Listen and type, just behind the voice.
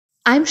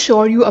I'm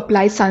sure you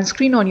apply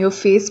sunscreen on your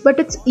face, but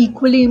it's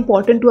equally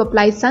important to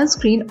apply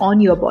sunscreen on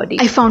your body.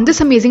 I found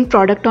this amazing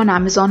product on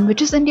Amazon,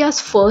 which is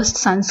India's first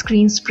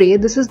sunscreen spray.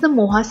 This is the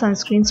Moha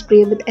sunscreen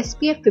spray with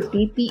SPF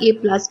 50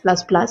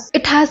 PA+++.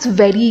 It has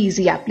very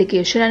easy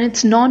application and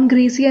it's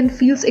non-greasy and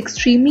feels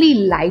extremely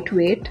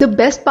lightweight. The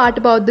best part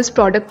about this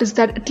product is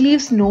that it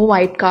leaves no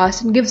white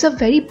cast and gives a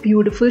very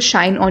beautiful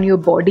shine on your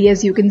body,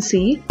 as you can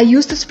see. I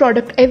use this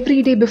product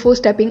every day before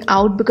stepping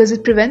out because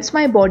it prevents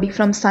my body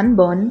from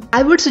sunburn.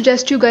 I would suggest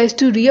you guys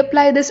to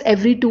reapply this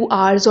every 2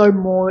 hours or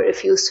more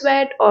if you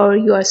sweat or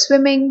you are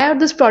swimming. Try out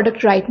this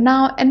product right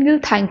now and you'll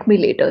thank me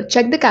later.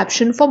 Check the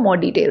caption for more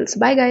details.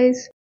 Bye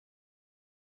guys.